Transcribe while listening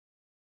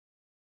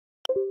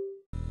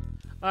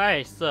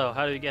Alright, so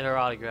how do we get her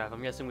autograph?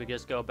 I'm guessing we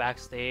just go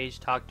backstage,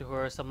 talk to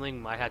her or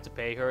something. Might have to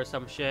pay her or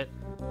some shit.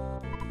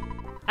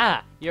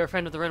 Ah, you're a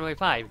friend of the Runway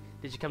 5.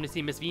 Did you come to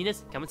see Miss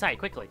Venus? Come inside,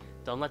 quickly.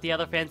 Don't let the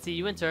other fans see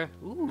you enter.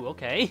 Ooh,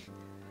 okay.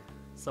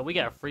 So we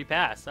got a free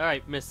pass.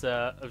 Alright, Miss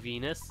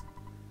Venus.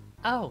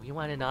 Oh, you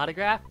want an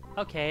autograph?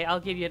 Okay, I'll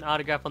give you an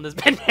autograph on this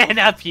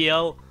banana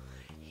peel.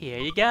 Here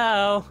you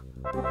go.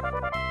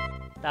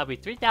 That'll be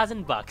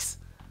 3,000 bucks.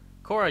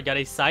 Cora got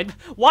a signed.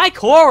 Why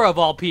Cora of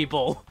all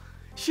people?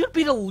 Should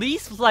be the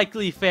least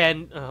likely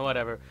fan.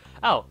 Whatever.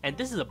 Oh, and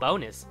this is a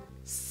bonus.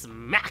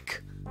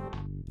 Smack.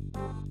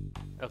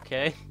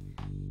 Okay.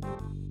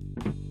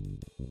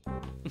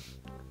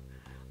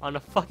 On a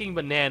fucking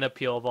banana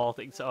peel of all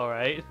things. All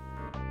right.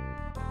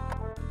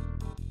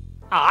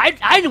 I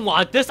didn't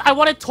want this. I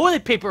wanted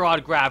toilet paper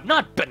autograph,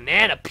 not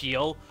banana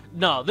peel.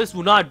 No, this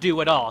will not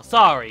do at all.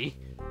 Sorry.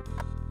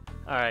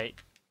 All right.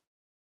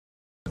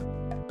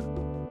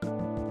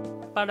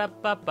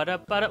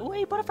 Ba-da-ba-ba-da-ba-da.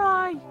 Wait,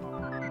 butterfly!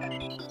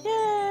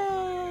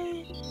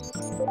 Yay!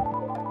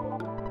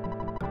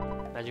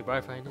 Magic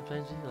butterfly.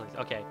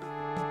 Okay.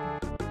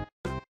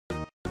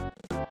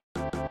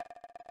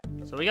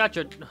 So we got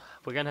your.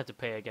 We're gonna have to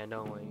pay again,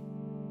 don't we?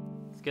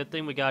 It's a good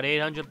thing we got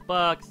 800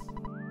 bucks.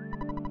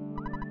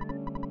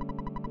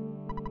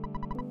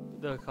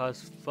 That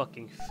cost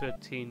fucking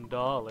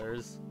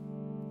 $15.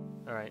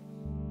 Alright.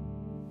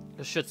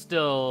 This should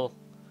still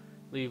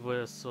leave with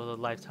us with a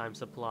lifetime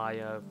supply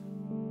of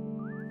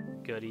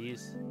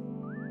goodies.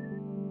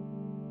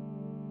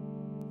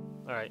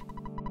 Alright.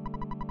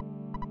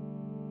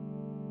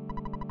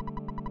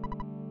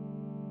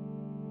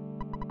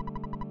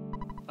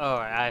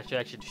 Alright,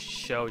 I should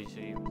show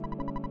you.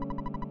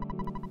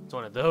 It's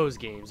one of those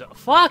games. Oh,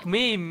 fuck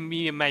me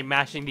and my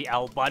mashing the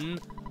L button.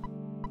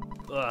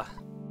 Ugh.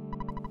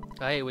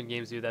 I hate when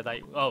games do that.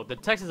 Oh, the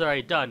text is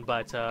already done,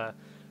 but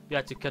you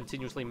have to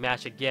continuously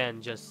mash again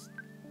just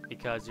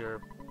because you're...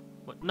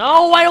 What?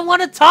 No, I don't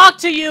want to talk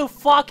to you,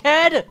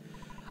 fuckhead!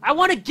 I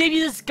want to give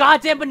you this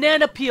goddamn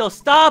banana peel.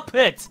 Stop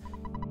it!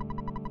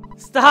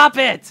 Stop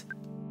it!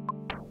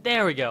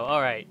 There we go.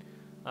 All right.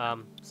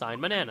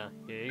 Signed banana.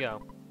 Here you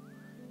go.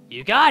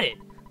 You got it.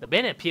 The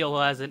banana peel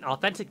has an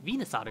authentic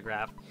Venus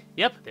autograph.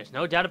 Yep, there's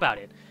no doubt about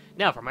it.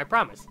 Now for my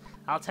promise.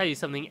 I'll tell you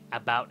something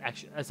about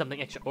something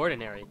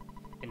extraordinary.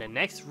 In the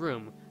next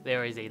room,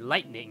 there is a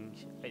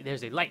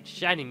there's a light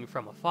shining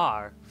from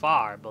afar,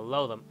 far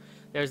below them.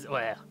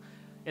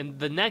 In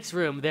the next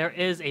room, there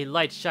is a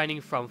light shining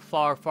from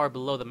far, far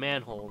below the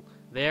manhole.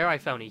 There, I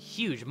found a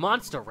huge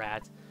monster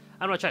rat.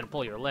 I'm not trying to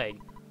pull your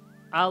leg.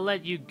 I'll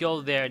let you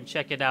go there and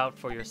check it out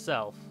for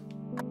yourself.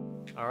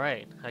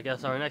 Alright, I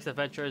guess our next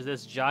adventure is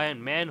this giant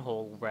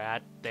manhole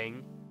rat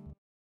thing.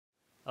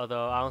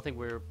 Although, I don't think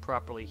we're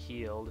properly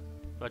healed.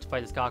 Let's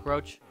fight this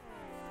cockroach.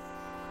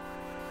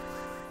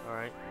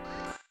 Alright.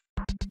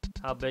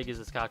 How big is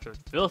this cockroach?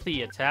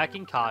 Filthy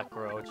attacking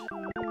cockroach.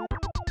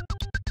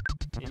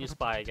 And you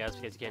spy, I guess,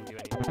 because you can't do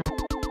anything.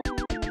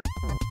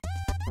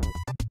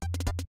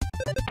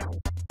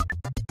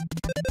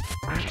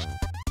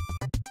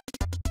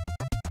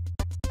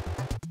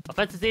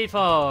 Offenses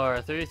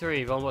 84,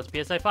 33, vulnerable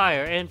to PSI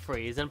fire, and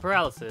freeze and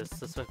paralysis.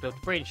 Suspect of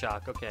brain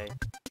shock, okay.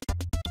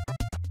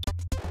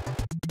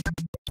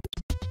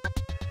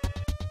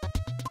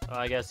 Oh,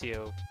 I guess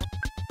you.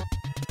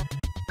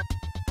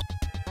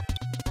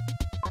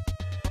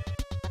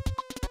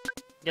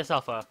 Yes,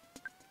 Alpha.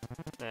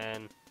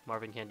 And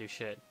Marvin can't do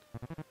shit.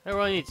 I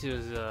really need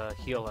to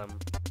heal him.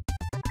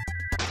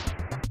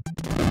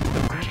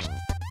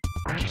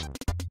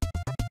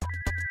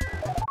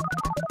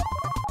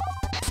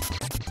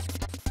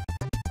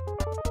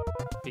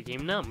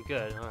 Became numb.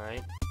 Good. All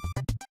right.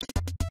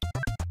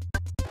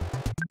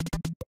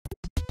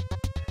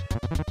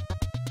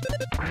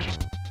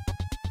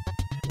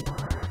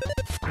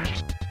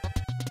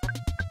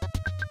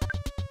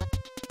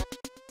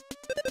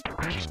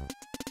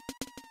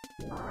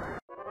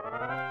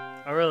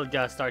 I really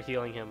gotta start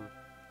healing him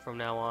from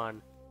now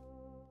on.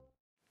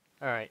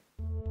 Alright.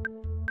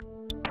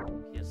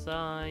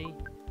 PSI.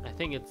 I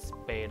think it's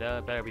beta.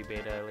 It better be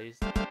beta at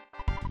least.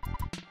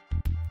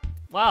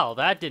 Wow,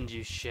 that didn't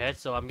do shit,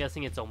 so I'm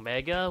guessing it's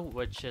Omega,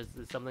 which is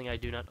something I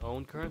do not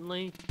own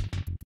currently.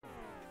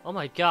 Oh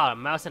my god, a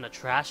mouse in a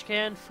trash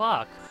can?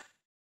 Fuck.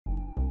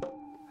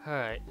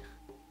 Alright.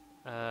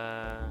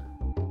 I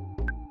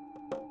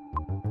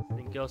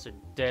think ghosts are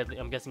deadly.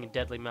 I'm guessing a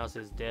deadly mouse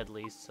is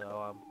deadly,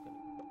 so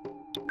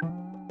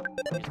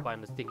he's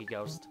find the stinky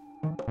ghost.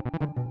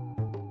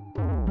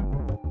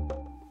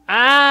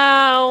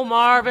 Ow,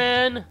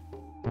 Marvin!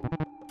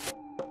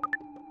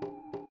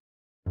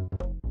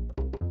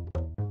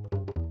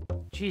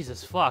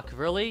 Jesus fuck,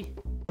 really?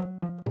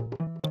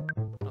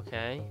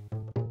 Okay.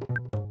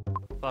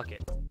 Fuck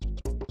it.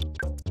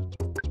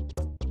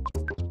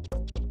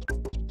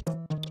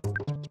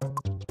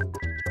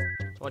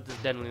 What does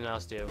deadly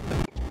mouse do?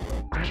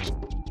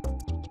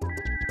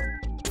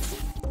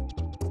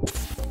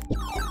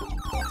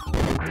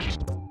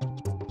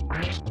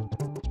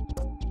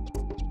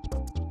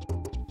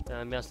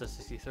 Mouse does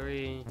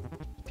 63.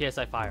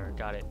 PSI fire,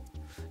 got it.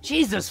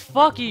 Jesus,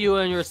 fuck you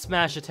and your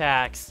smash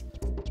attacks!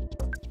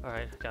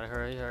 Alright, gotta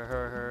hurry.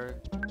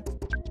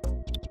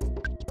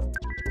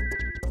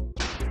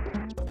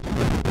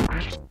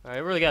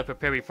 Alright, really gotta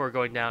prepare before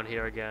going down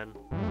here again.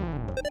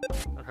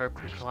 Not her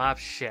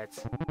collapse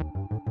shit.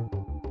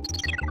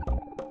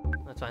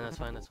 That's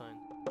fine.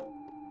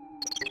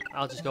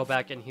 I'll just go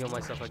back and heal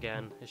myself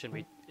again. It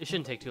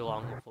shouldn't take too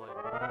long, hopefully.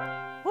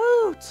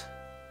 Woot!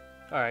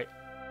 Alright.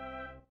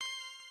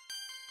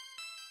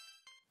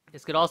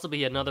 This could also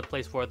be another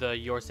place for the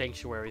Your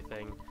Sanctuary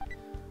thing.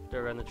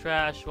 They're in the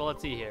trash. Well,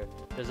 let's see here.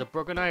 There's a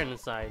broken iron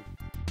inside.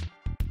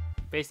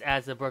 Base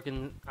adds the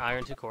broken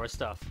iron to core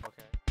stuff.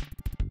 Okay.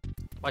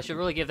 Well, I should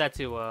really give that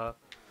to,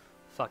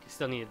 fuck, I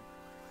still need to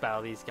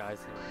battle these guys.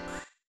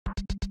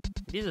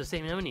 These are the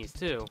same enemies,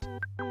 too.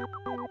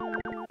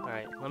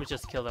 Alright, let me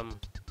just kill them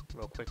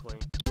real quickly.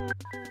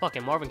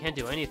 Fucking Marvin can't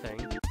do anything.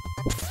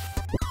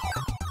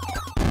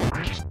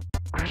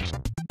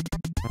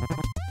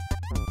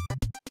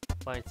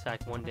 By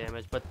attack 1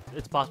 damage, but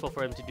it's possible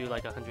for him to do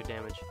like 100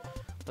 damage.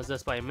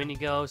 Possessed by a mini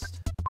ghost.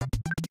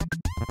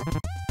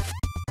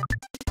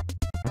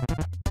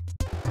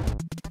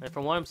 And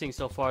from what I'm seeing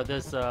so far,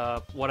 this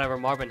whatever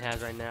Marvin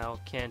has right now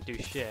can't do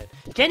shit.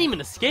 Can't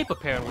even escape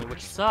apparently,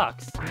 which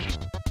sucks.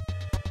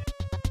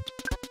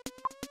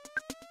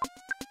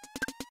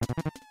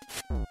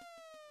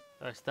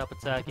 Alright, stop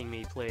attacking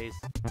me, please.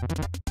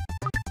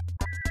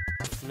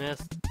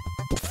 Dismissed.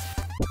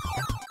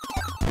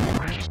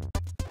 Is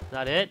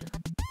that it?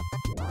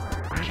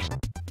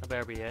 That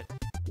better be it.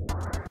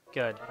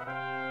 Good.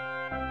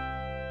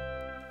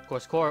 Of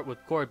course,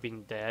 with Cord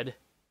being dead,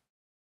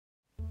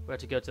 we have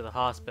to go to the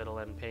hospital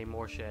and pay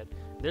more shit.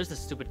 There's this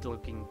stupid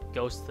looking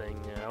ghost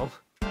thing, you know?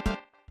 So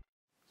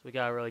we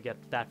gotta really get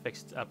that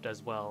fixed up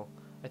as well.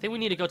 I think we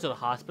need to go to the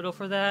hospital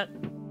for that.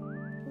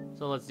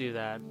 So let's do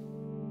that.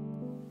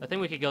 I think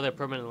we could go there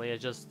permanently,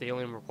 it's just the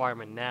only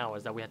requirement now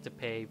is that we have to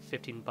pay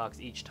 15 bucks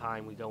each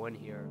time we go in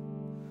here.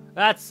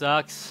 That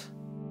sucks.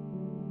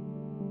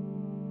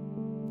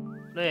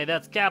 Hey,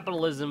 that's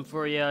capitalism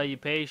for ya. You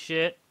pay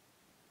shit,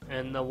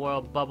 and the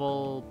world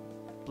bubble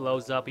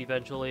blows up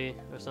eventually,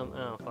 or something.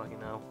 I don't fucking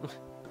know.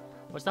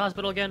 What's the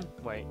hospital again?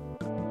 Wait.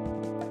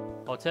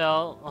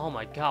 Hotel. Oh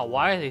my god,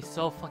 why are they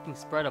so fucking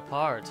spread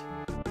apart?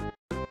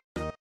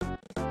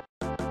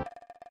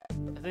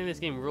 I think this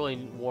game really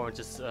warrants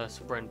just a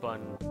sprint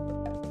button.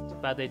 It's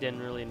bad they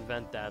didn't really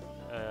invent that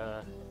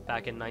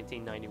back in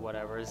 1990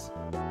 whatevers.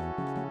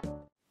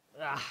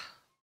 Ah.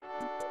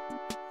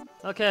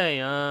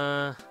 Okay,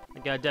 I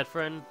got a dead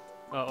friend.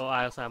 Oh,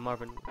 I also have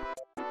Marvin.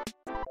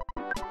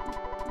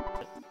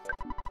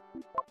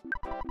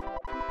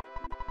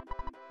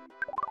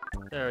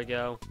 There we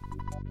go.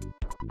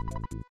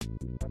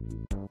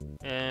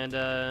 And,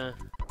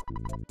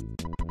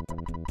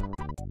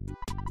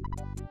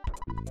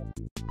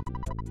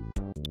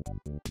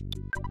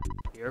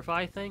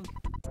 Purify, I think?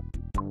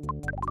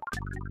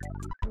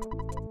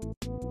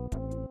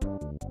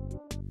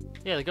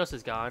 Yeah, the ghost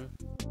is gone.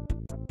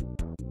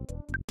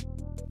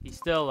 He's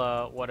still,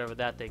 whatever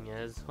that thing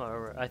is.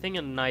 Or, I think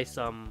a nice,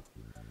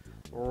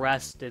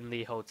 rest in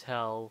the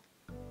hotel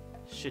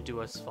should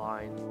do us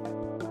fine.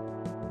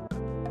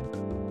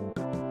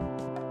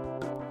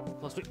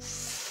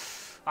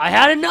 I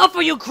had enough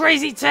of you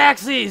crazy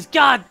taxis!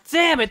 God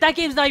damn it, that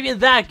game's not even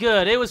that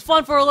good. It was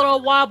fun for a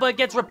little while, but it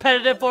gets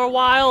repetitive for a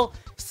while.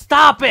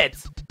 Stop it!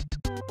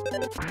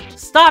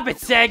 Stop it,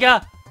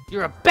 Sega!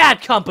 You're a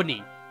bad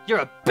company! You're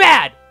a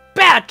bad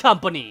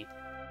company!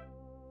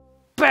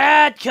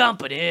 Bad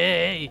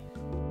company!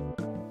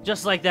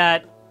 Just like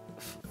that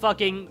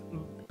fucking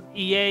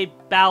EA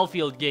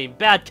Battlefield game.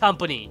 Bad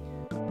company.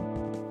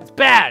 It's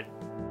bad!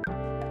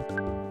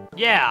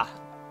 Yeah.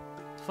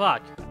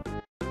 Fuck.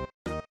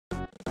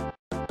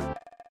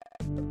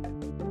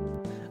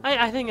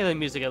 I think the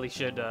music at least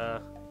should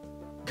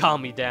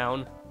calm me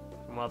down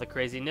from all the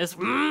craziness.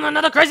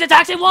 Another crazy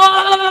taxi! Whoa!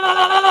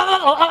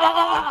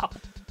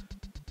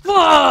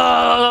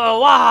 Whoa!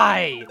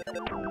 Why?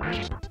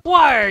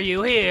 Why are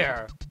you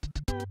here?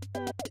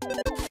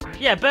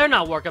 Yeah, better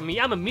not work on me.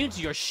 I'm immune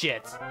to your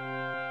shit.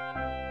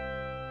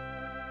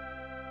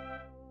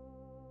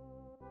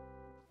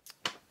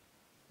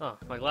 Oh,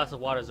 my glass of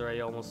water is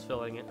already almost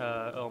filling.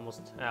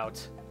 Almost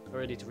out.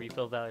 Ready to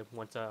refill that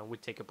once we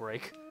take a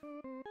break.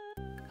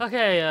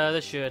 Okay,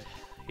 this should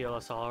heal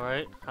us all,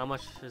 right? How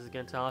much is it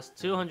gonna tell us?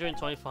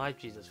 225.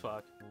 Jesus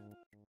fuck.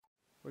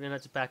 We're gonna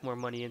have to pack more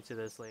money into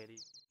this lady.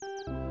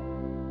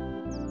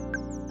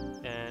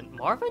 And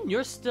Marvin,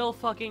 you're still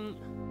fucking.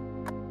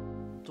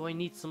 Do I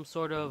need some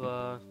sort of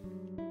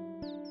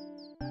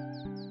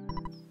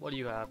what do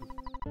you have?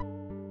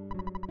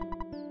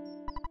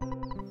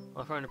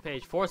 On front of the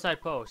page,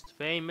 Forsyth Post.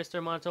 Famed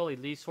Mr. Montoli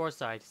leaves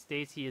Forsyth.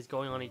 States he is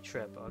going on a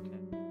trip. Okay.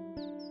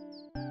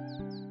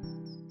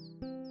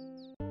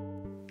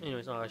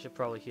 Anyways, I should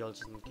probably heal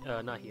just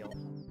in, not heal.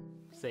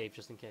 Save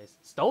just in case.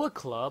 Stoic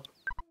Club?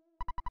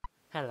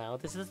 Hello,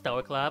 this is the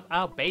Stoic Club.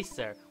 Oh, base,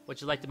 sir.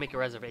 Would you like to make a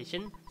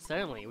reservation?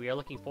 Certainly. We are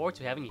looking forward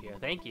to having you here.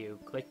 Thank you.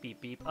 Click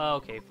beep beep. Oh,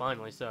 okay,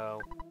 finally. So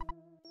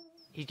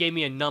he gave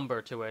me a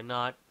number to it,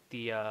 not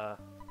the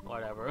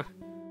whatever.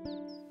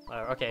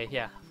 Okay,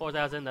 yeah,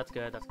 4,000. That's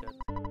good. That's good.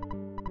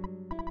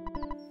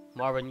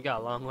 Marvin, you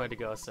got a long way to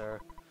go, sir.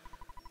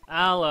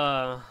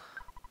 I'll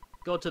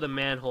go to the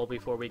manhole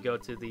before we go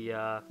to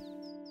the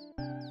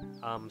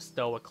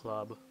Stoic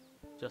Club,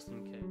 just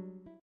in case.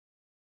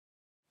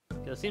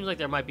 It seems like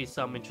there might be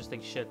some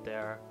interesting shit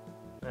there.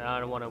 And I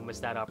don't want to miss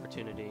that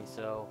opportunity,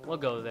 so we'll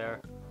go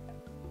there.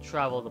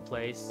 Travel the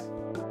place.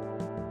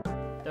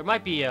 There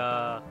might be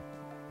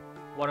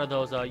one of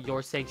those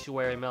Your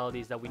Sanctuary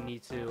melodies that we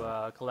need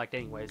to collect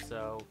anyway,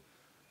 so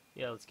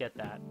yeah, let's get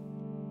that.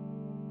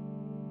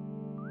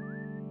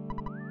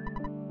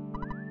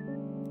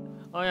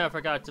 Oh yeah, I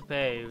forgot to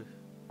pay.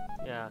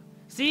 Yeah.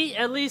 See,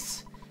 at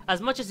least, as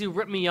much as you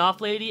ripped me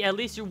off, lady, at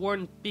least you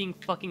weren't being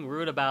fucking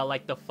rude about,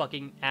 like, the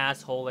fucking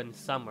asshole in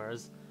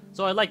Summers.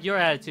 So I like your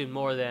attitude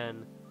more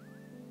than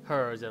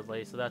hers, at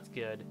least, so that's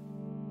good.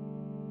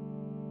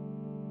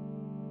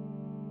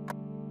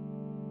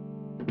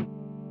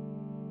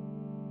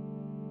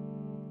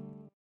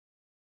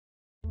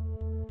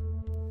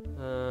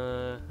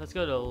 Let's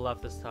go to the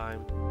left this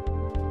time.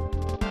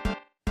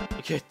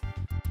 Okay.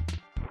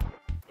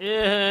 Ew!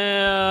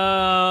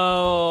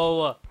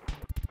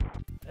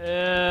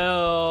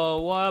 Ew!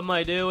 What am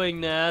I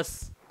doing,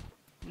 Ness?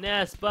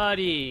 Ness,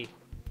 buddy!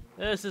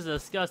 This is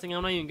disgusting.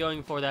 I'm not even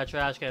going for that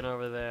trash can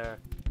over there.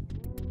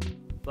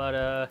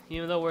 But,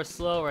 even though we're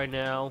slow right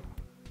now,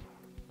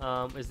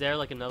 is there,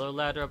 like, another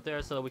ladder up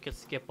there so that we could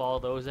skip all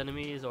those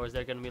enemies? Or is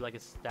there gonna be, like, a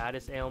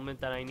status ailment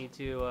that I need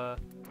to,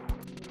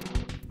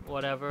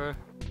 whatever?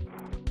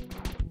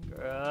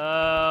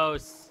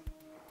 Gross!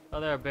 Oh,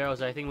 there are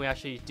barrels. I think we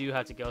actually do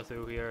have to go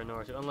through here in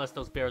order to... Unless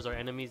those bears are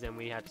enemies and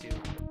we had to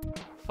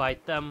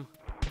fight them.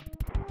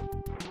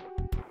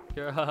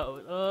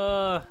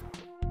 Gross.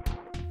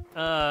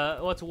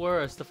 What's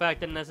worse? The fact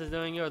that Ness is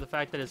doing it or the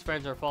fact that his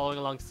friends are following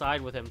alongside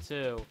with him,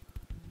 too?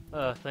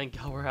 Thank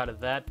God we're out of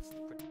that.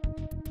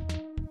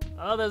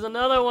 Oh, there's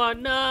another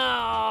one! No!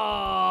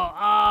 Ah!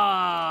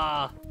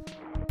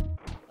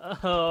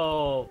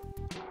 Oh.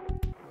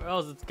 Or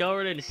else it's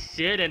covered in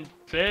shit and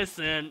piss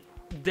and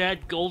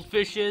dead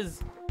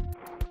goldfishes.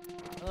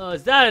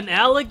 Is that an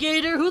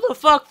alligator? Who the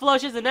fuck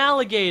flushes an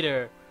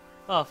alligator?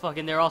 Oh,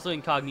 fucking, they're also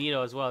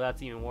incognito as well.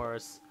 That's even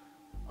worse.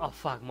 Oh,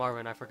 fuck,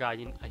 Marvin, I forgot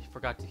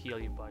to heal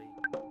you, buddy.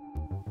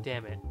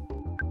 Damn it.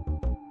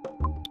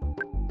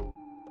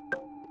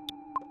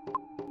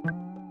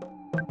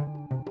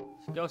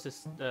 The ghost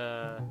is,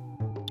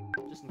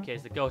 just in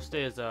case, the ghost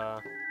is,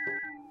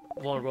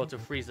 vulnerable to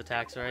freeze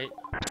attacks, right?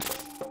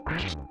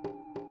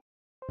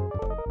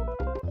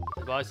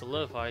 His body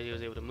solidified, he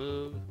was able to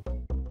move.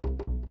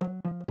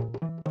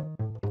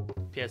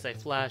 PSA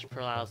flash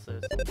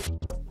paralysis.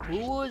 Who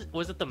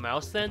was it the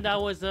mouse then that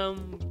was,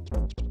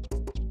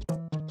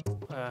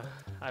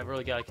 I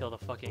really gotta kill the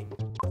fucking...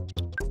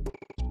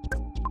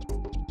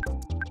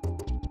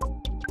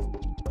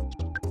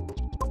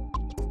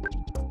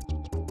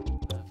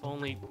 If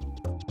only...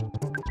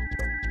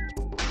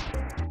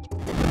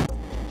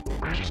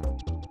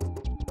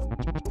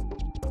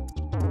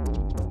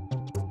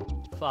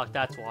 Fuck,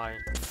 that's why.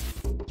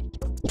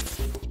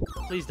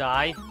 Please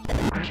die.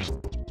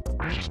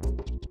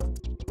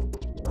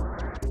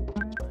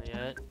 Not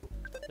yet.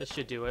 This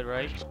should do it,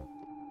 right?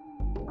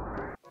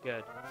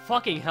 Good.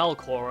 Fucking hell,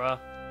 Cora.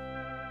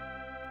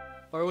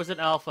 Or was it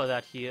Alpha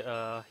that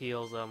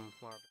heals, Marvin?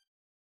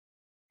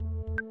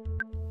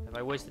 Have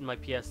I wasted my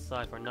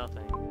PSI for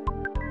nothing?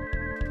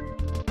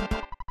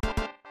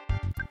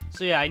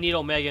 So yeah, I need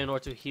Omega in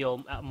order to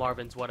heal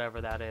Marvin's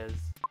whatever that is.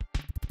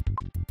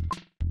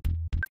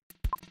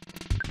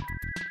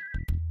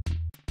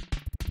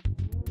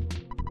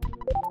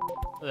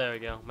 There we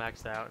go,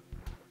 maxed out.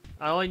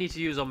 I only need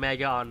to use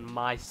Omega on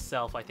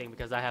myself, I think,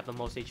 because I have the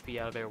most HP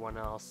out of everyone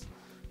else.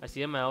 I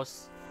see a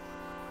mouse.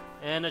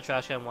 And a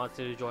trash can wants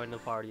to join the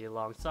party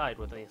alongside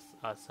with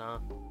us, huh?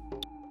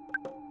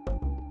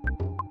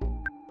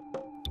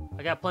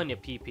 I got plenty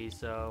of PP,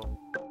 so...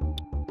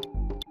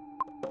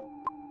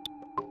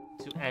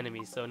 To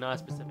enemies, so not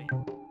specific.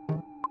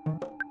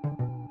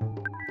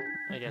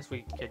 I guess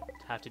we could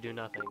have to do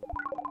nothing.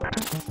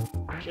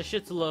 This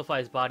should solidify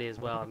his body as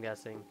well, I'm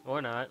guessing. Or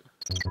not.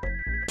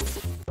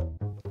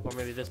 Or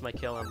maybe this might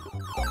kill him.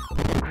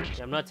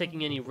 Yeah, I'm not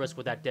taking any risk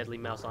with that deadly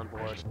mouse on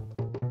board.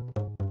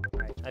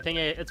 I think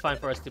it's fine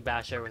for us to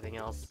bash everything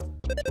else.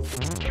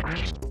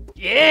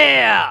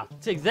 Yeah!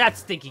 Take that,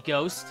 stinky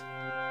ghost!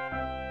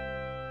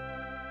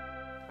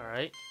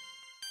 Alright.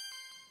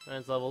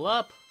 Let's level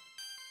up.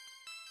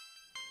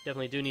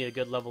 Definitely do need a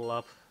good level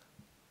up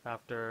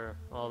after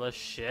all this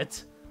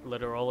shit,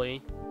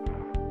 literally.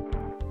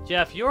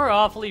 Jeff, you're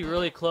awfully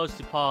really close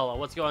to Paula.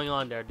 What's going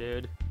on there,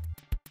 dude?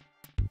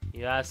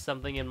 You have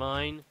something in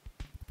mind?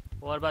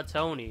 What about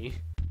Tony?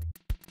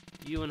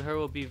 You and her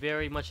will be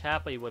very much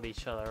happy with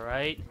each other,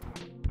 right?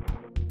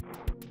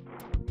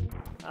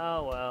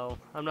 Oh well,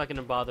 I'm not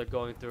gonna bother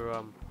going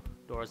through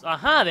doors.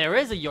 Aha! There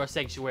is a Your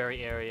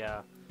Sanctuary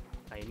area.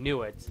 I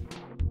knew it.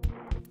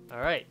 All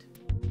right.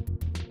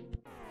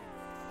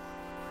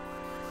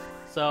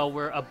 So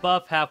we're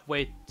above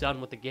halfway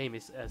done with the game,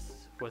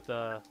 with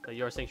the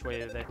Your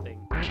Sanctuary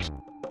thing.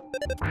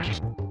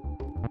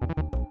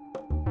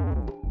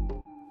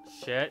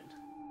 Shit.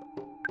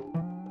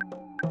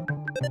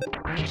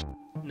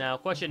 Now,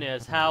 question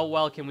is, how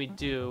well can we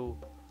do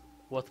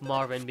with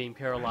Marvin being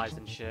paralyzed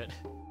and shit?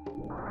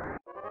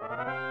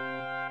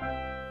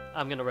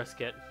 I'm gonna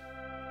risk it.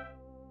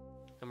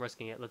 I'm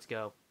risking it. Let's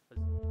go.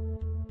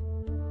 You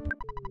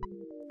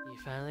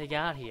finally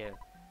got here.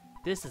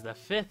 This is the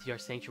 5th Your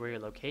Sanctuary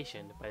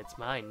location, but it's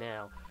mine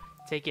now.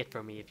 Take it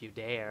from me if you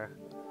dare.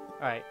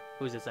 Alright,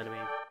 who's this enemy?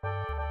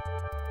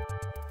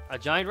 A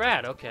giant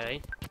rat,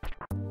 okay.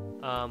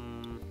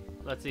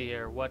 Let's see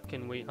here. What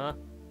can we... Huh?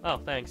 Oh,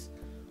 thanks.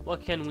 What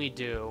can we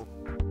do?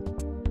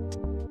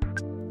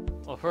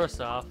 Well,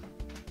 first off,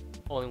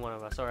 only one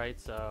of us.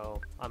 Alright, so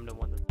I'm the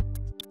one that's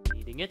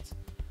eating it.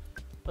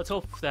 Let's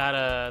hope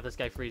that this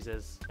guy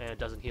freezes and it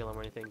doesn't heal him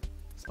or anything.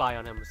 Spy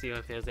on him, see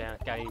if there's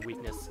got any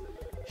weakness.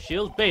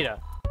 Shield beta.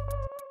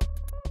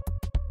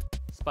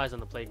 Spies on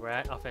the plague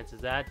rat. Offense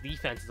is that.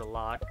 Defense is a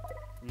lot.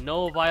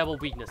 No viable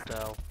weakness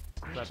though.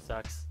 That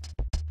sucks.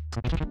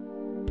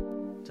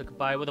 Took a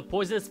bite with a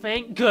poisonous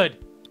fang.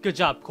 Good. Good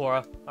job,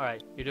 Cora.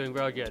 Alright, you're doing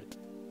really good.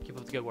 Keep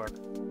up the good work.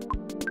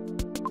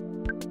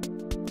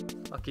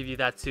 I'll give you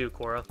that too,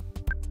 Cora.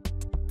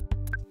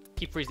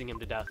 Keep freezing him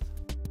to death.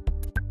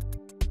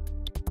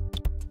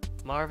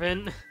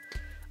 Marvin,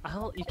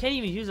 you can't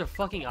even use her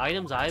fucking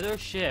items either?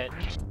 Shit.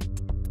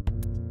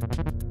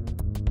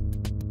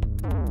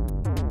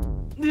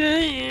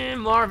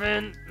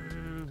 Marvin!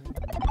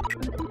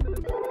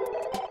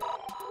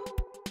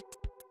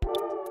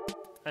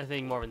 I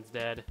think Marvin's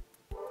dead.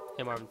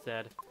 Yeah, Marvin's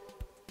dead.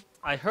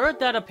 I heard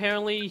that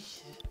apparently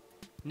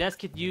Ness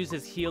could use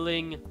his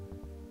healing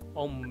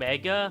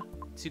Omega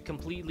to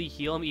completely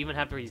heal him even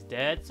after he's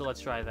dead, so let's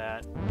try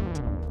that.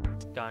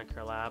 Gone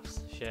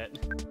collapse. Shit.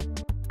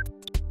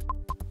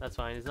 That's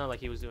fine, it's not like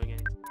he was doing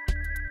anything.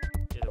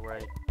 Either way.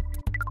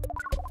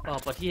 Oh,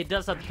 but he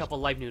does have a couple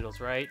life noodles,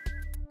 right?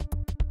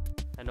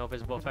 And no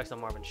visible effects on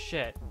Marvin.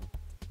 Shit.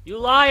 You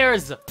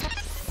liars!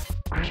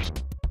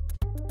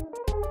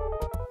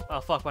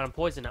 Oh fuck, but I'm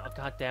poisoned now. Oh,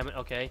 god damn it,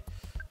 okay.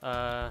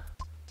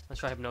 Let's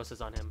try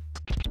hypnosis on him.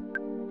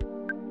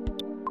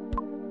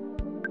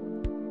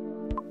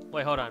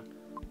 Wait, hold on.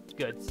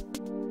 Good.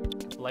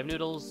 Couple life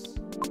noodles.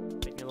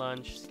 Make me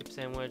lunch. Skip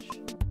sandwich.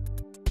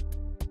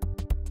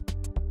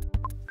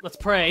 Let's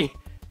pray.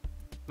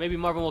 Maybe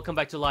Marvin will come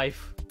back to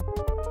life.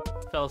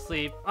 Fell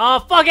asleep. Oh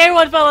fuck,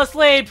 everyone fell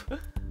asleep!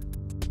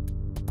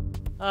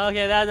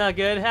 Okay, that's not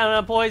good.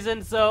 I'm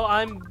poisoned, so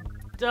I'm...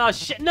 Oh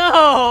shit,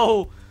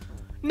 no!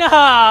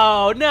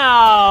 No!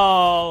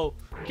 No!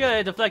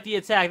 Good, deflect the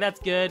attack, that's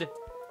good.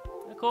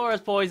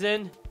 Cora's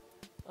poisoned.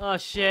 Oh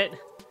shit.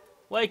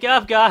 Wake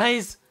up,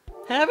 guys!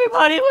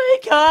 Everybody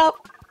wake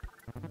up!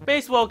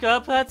 Base woke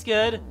up, that's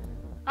good.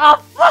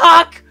 Oh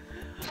fuck!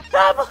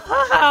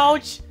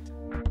 Ouch!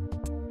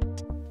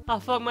 Oh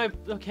fuck my...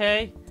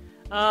 Okay.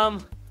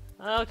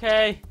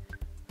 Okay.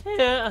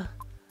 Yeah.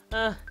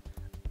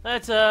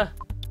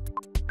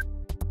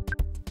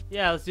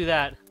 Yeah, let's do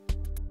that.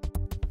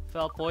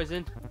 Felt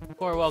poisoned.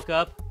 Cora woke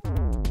up.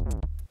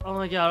 Oh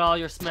my god, all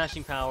your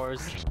smashing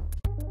powers.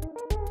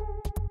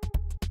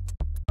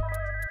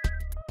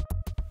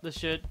 This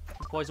shit.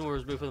 Poison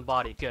was removed from the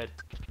body. Good.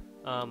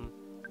 I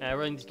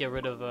really need to get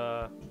rid of,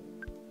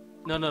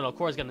 No,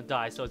 Cora's gonna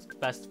die, so it's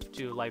best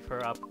to life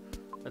her up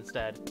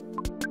instead.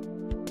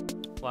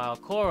 While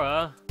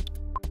Cora...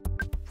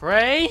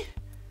 Pray?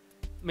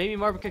 Maybe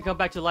Marvin can come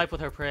back to life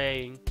with her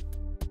praying.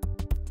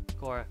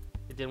 Cora.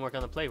 It didn't work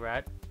on the play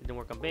rat. It didn't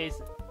work on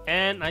base.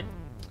 And I...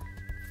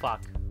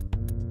 Fuck.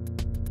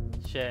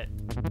 Shit.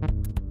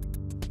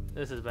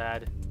 This is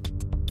bad.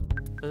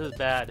 This is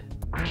bad.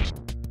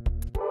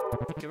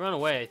 You can run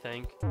away, I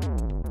think.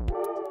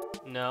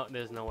 No,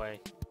 there's no way.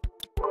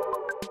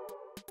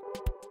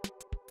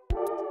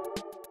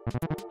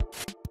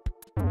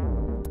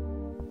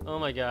 Oh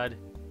my god.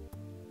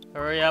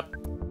 Hurry up.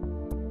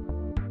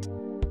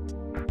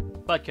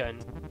 But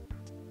couldn't.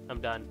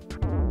 I'm done.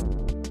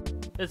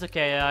 It's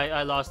okay,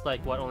 I lost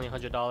like, what, only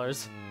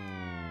 $100?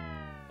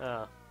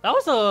 That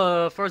was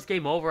the first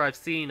game over I've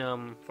seen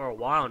for a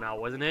while now,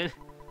 wasn't it?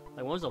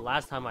 Like, when was the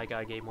last time I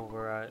got a game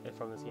over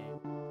from this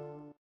game?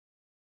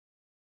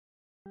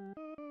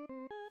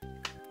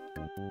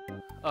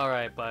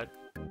 Alright, but...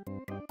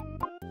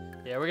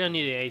 Yeah, we're gonna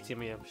need an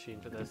ATM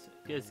machine for this.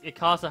 It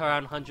costs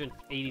around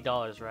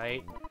 $180,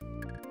 right?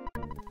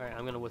 Alright,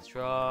 I'm gonna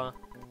withdraw.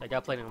 I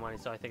got plenty of money,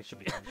 so I think it should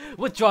be...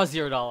 Withdraw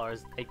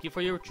 $0. Thank you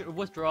for your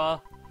withdraw.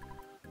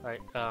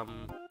 Alright, I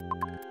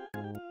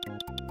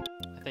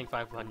think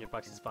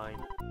 $500 is fine.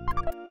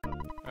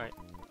 Alright.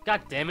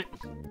 God damn it!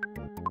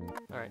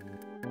 Alright.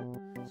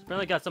 So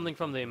apparently got something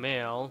from the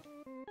mail.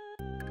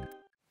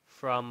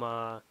 From,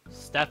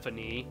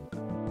 Stephanie.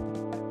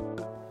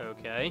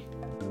 Okay.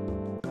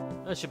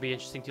 That should be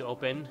interesting to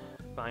open.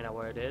 Find out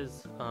where it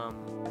is. I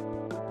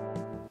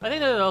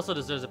think that it also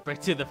deserves a break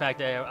to the fact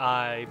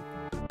that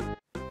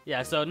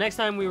yeah, so next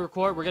time we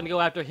record, we're gonna go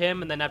after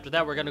him, and then after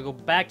that, we're gonna go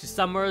back to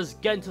Summers,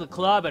 get into the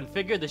club, and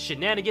figure the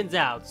shenanigans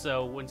out.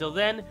 So until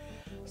then,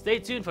 stay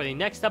tuned for the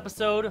next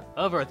episode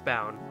of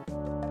Earthbound.